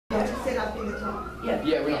up in the top. Yeah.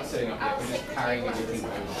 Yeah, we're not sitting up yet, we're just carrying everything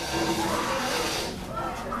over.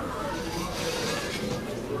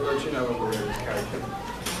 We'll let you know when we're ready to carry it.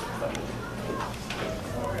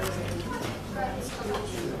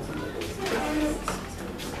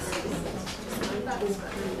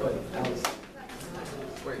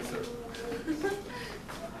 Wait, sir.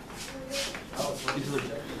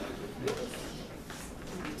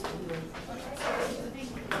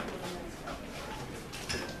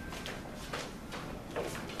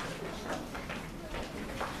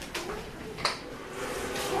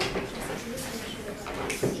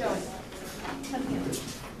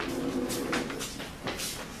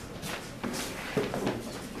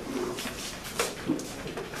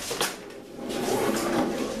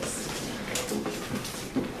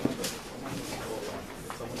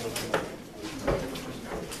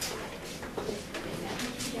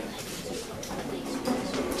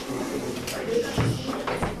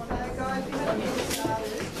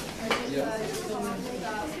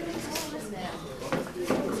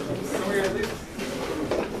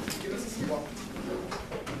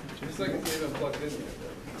 Just like it's even plugged in here.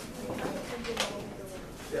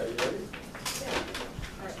 Yeah, you ready?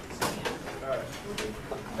 All right.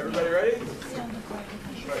 Everybody ready?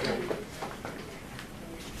 Right here.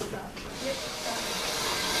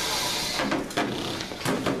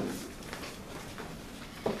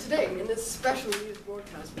 Today, in this special news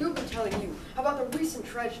broadcast, we'll be telling you about the recent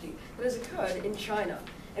tragedy that has occurred in China.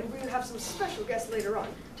 And we'll have some special guests later on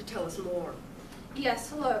to tell us more. Yes,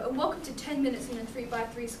 hello, and welcome to 10 Minutes in a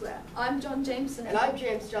 3x3 Square. I'm John Jameson. And I'm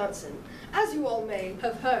James Johnson. As you all may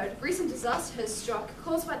have heard, recent disaster has struck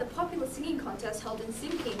caused by the popular singing contest held in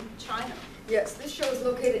Sinking, China. Yes, this show is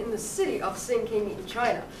located in the city of Sinking in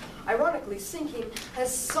China. Ironically, Sinking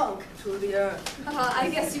has sunk to the earth. I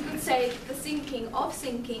guess you could say the sinking of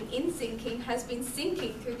sinking in sinking has been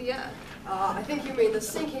sinking through the earth. I think you mean the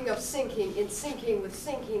sinking of sinking in sinking with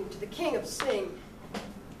sinking to the king of sing.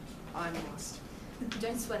 I'm lost.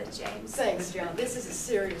 Don't sweat it, James. Thanks, John. This is a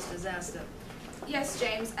serious disaster. Yes,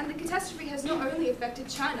 James, and the catastrophe has not only affected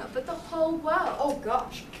China, but the whole world. Oh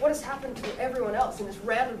gosh, what has happened to everyone else in this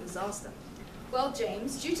random disaster? Well,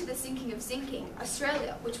 James, due to the sinking of sinking,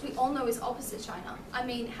 Australia, which we all know is opposite China, I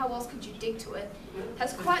mean, how else could you dig to it,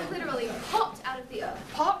 has quite literally popped out of the earth.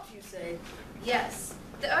 Popped, you say? Yes,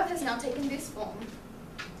 the earth has now taken this form.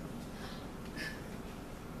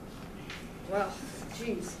 Well,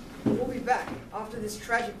 geez, we'll be back after this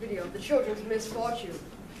tragic video of the children's misfortune.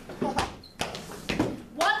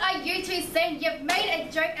 What are you two saying? You've made a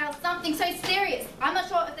joke out of something so serious. I'm not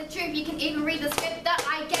sure if the truth you can even read the script that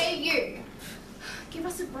I gave you. Give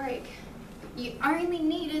us a break. You only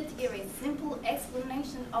needed to give a simple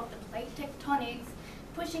explanation of the plate tectonics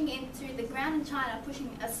pushing into the ground in China,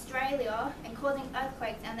 pushing Australia and causing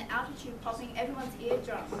earthquakes, and the altitude popping everyone's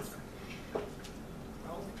eardrums.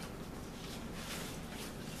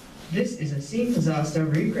 This is a scene disaster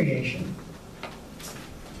recreation.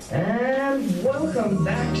 And welcome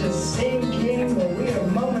back to Sinking, where we are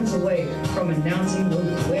moments away from announcing the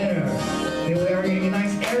winner. Here we are getting a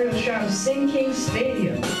nice aerial shot of Sinking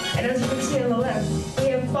Stadium. And as you can see on the left, we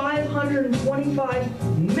have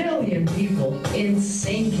 525 million people in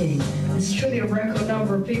Sinking. This is truly a record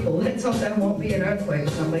number of people. Let's hope that won't be an earthquake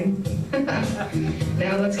or something.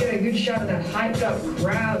 Now let's get a good shot of that hyped up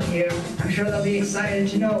crowd here. I'm sure they'll be excited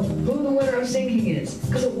to know who the winner of Sinking is,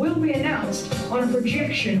 because it will be announced on a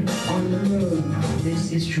projection on the moon.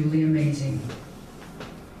 This is truly amazing.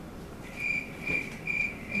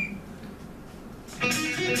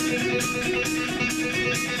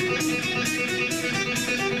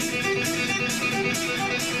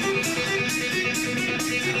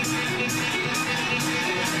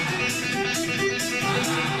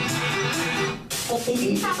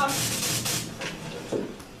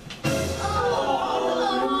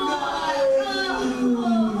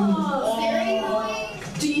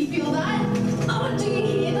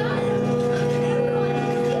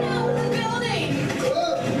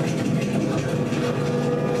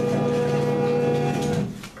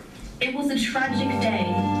 It was a tragic day.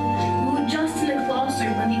 We were just in the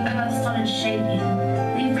classroom when the earth started shaking.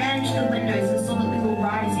 We ran to the windows and saw that we were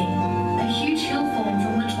rising. A huge hill formed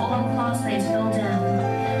from which all our classmates fell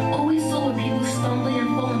down. All we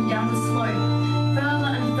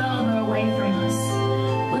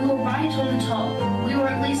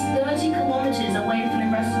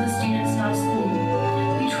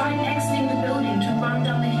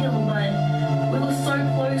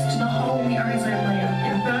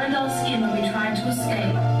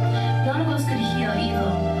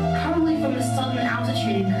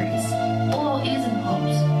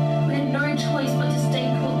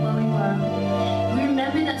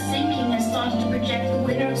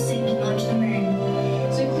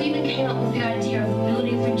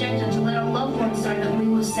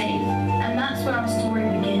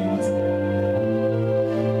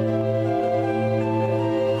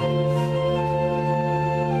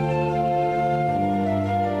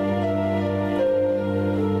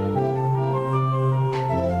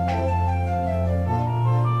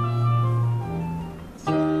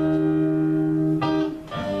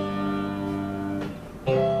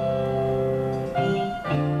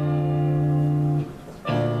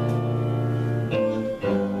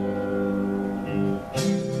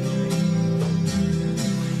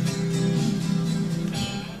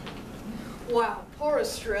Wow, poor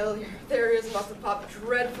Australia. Their ears must have popped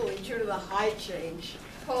dreadfully due to the height change.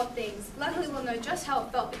 Poor things. Luckily we'll know just how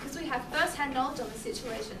it felt because we have first-hand knowledge on the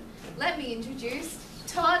situation. Let me introduce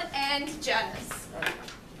Todd and Janice.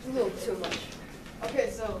 A little too much. Okay,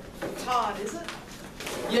 so Todd, is it?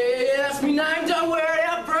 Yeah, that's me name. Don't wear it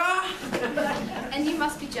out, bruh. And you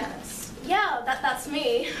must be Janice. Yeah, that's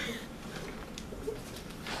me.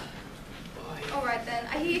 Alright then,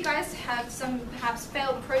 I hear you guys have some perhaps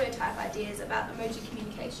failed prototype ideas about emoji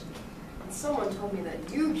communication. And someone told me that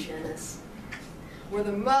you, Janice, were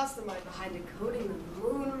the mastermind behind decoding the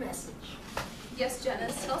moon message. Yes,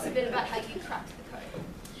 Janice, tell us a bit about how you cracked the code.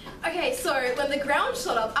 Okay, so when the ground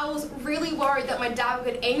shot up, I was really worried that my dad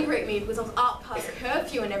would get angry at me because I was up past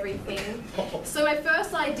curfew and everything. So my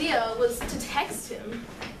first idea was to text him.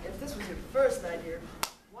 If this was your first idea,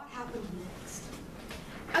 what happened next?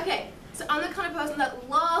 Okay, so I'm the kind of person that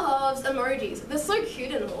loves emojis. They're so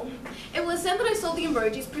cute and all. It was then that I saw the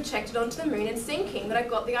emojis projected onto the moon and sinking that I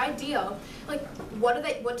got the idea. Like, what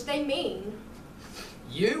do they mean?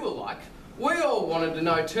 You were like, we all wanted to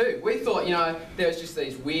know too. We thought, you know, there was just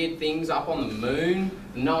these weird things up on the moon.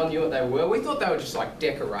 No one knew what they were. We thought they were just like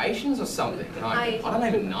decorations or something. I don't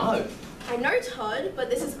even know. I know, Todd, but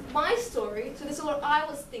this is my story, so this is what I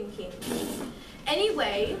was thinking.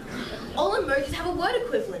 Anyway, all emojis have a word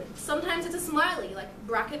equivalent. Sometimes it's a smiley, like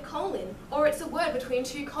bracket colon, or it's a word between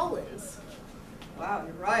two colons. Wow,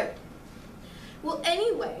 you're right. Well,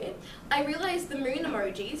 anyway, I realized the moon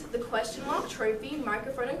emojis, the question mark, trophy,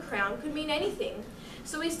 microphone, and crown could mean anything.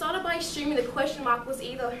 So we started by assuming the question mark was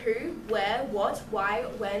either who, where, what, why,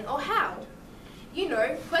 when, or how. You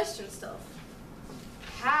know, question stuff.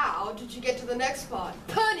 How did you get to the next part?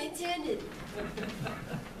 Pun intended.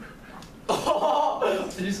 Oh,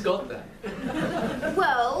 I just got that.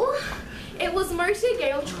 Well, it was mostly a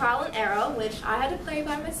game of trial and error, which I had to play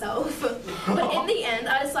by myself. But in the end,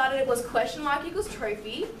 I decided it was question mark equals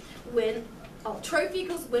trophy, trophy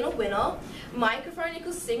equals win or winner, microphone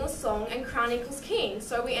equals sing or song, and crown equals king.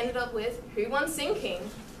 So we ended up with who won sinking.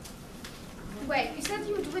 Wait, you said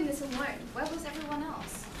you were doing this alone. Where was everyone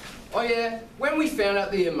else? Oh yeah, when we found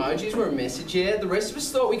out the emojis were a message, the rest of us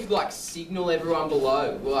thought we could like signal everyone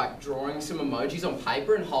below. We're like drawing some emojis on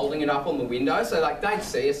paper and holding it up on the window so like they'd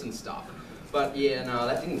see us and stuff. But yeah, no,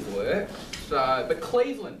 that didn't work. So, but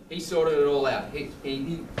Cleveland, he sorted it all out. He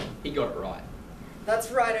got it right. That's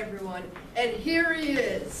right, everyone. And here he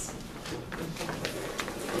is.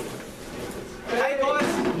 Hey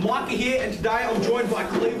guys, Micah here, and today I'm joined by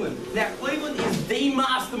Cleveland. Now, Cleveland is the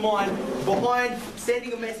mastermind behind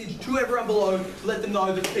sending a message to everyone below to let them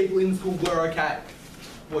know that people in school were okay.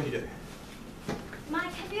 What'd you do?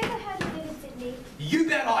 Mike, have you ever heard of Vivid Sydney? You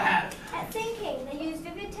bet I have! At Thinking, they use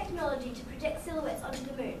vivid technology to project silhouettes onto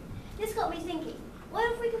the moon. This got me thinking, what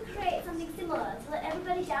if we could create something similar to let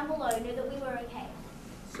everybody down below know that we were okay?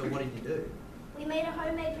 So what did you do? We made a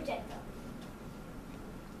homemade projector.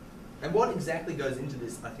 And what exactly goes into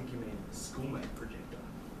this? I think you mean schoolmate projector.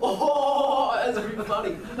 Oh, that's pretty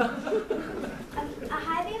funny. A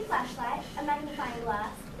high-beam flashlight, a magnifying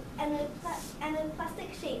glass, and a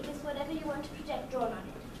plastic sheet with whatever you want to project drawn on it.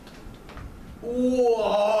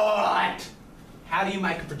 What? How do you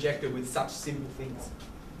make a projector with such simple things?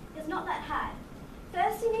 It's not that hard.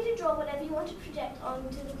 First, you need to draw whatever you want to project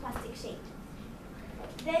onto the plastic sheet.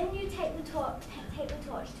 Then you tape the torch to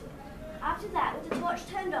it. After that, with the torch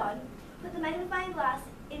turned on, put the magnifying glass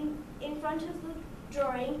in front of the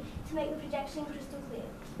drawing to make the projection crystal clear.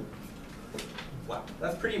 Wow,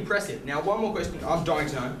 that's pretty impressive. Now, one more question I'm dying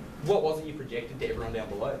to know. What was it you projected to everyone down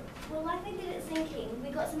below? Well, like we did at Thinking,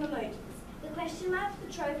 we got some emojis. The question mark,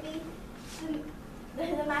 the trophy,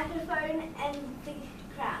 the microphone, and the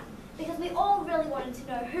crown. Because we all really wanted to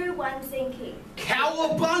know who won Thinking.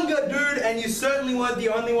 Cowabunga, dude! And you certainly weren't the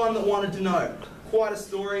only one that wanted to know. Quite a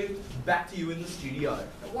story. Back to you in the studio.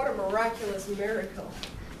 What a miraculous miracle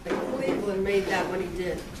that Cleveland made that when he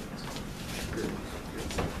did.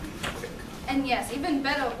 And yes, even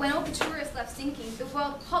better, when all the tourists left sinking, the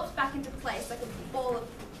world popped back into place like a ball of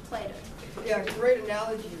Play-Doh. Yeah, great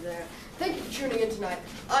analogy there. Thank you for tuning in tonight.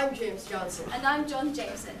 I'm James Johnson. And I'm John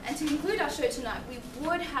Jameson. And to conclude our show tonight, we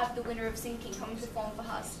would have the winner of Sinking come and perform for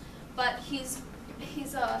us. But his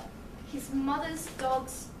mother's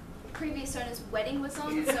dog's previous owner's wedding was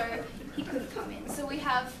on, so he couldn't come in. So we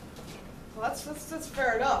have... Well, that's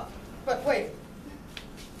fair enough. But wait,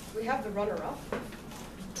 we have the runner-up.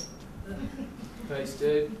 Thanks,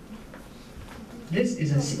 dude. This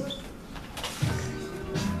is a...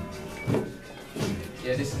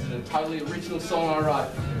 Yeah, this is a totally original song I wrote.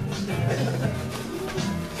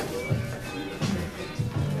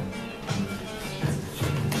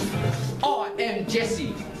 I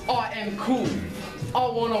Jesse. I am cool. I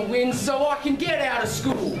want to win so I can get out of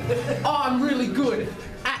school. I'm really good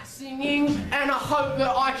at singing and I hope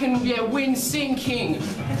that I can win Sing King.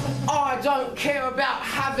 I don't care about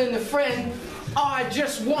having a friend. I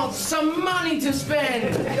just want some money to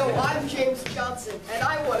spend. Yo, I'm James Johnson, and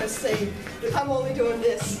I want to say that I'm only doing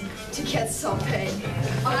this to get some pay.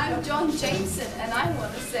 I'm John Jameson, and I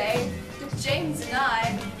want to say that James and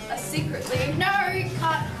I are secretly... No,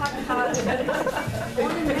 cut.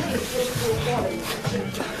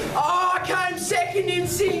 Oh, I came second in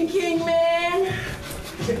Sing King, man.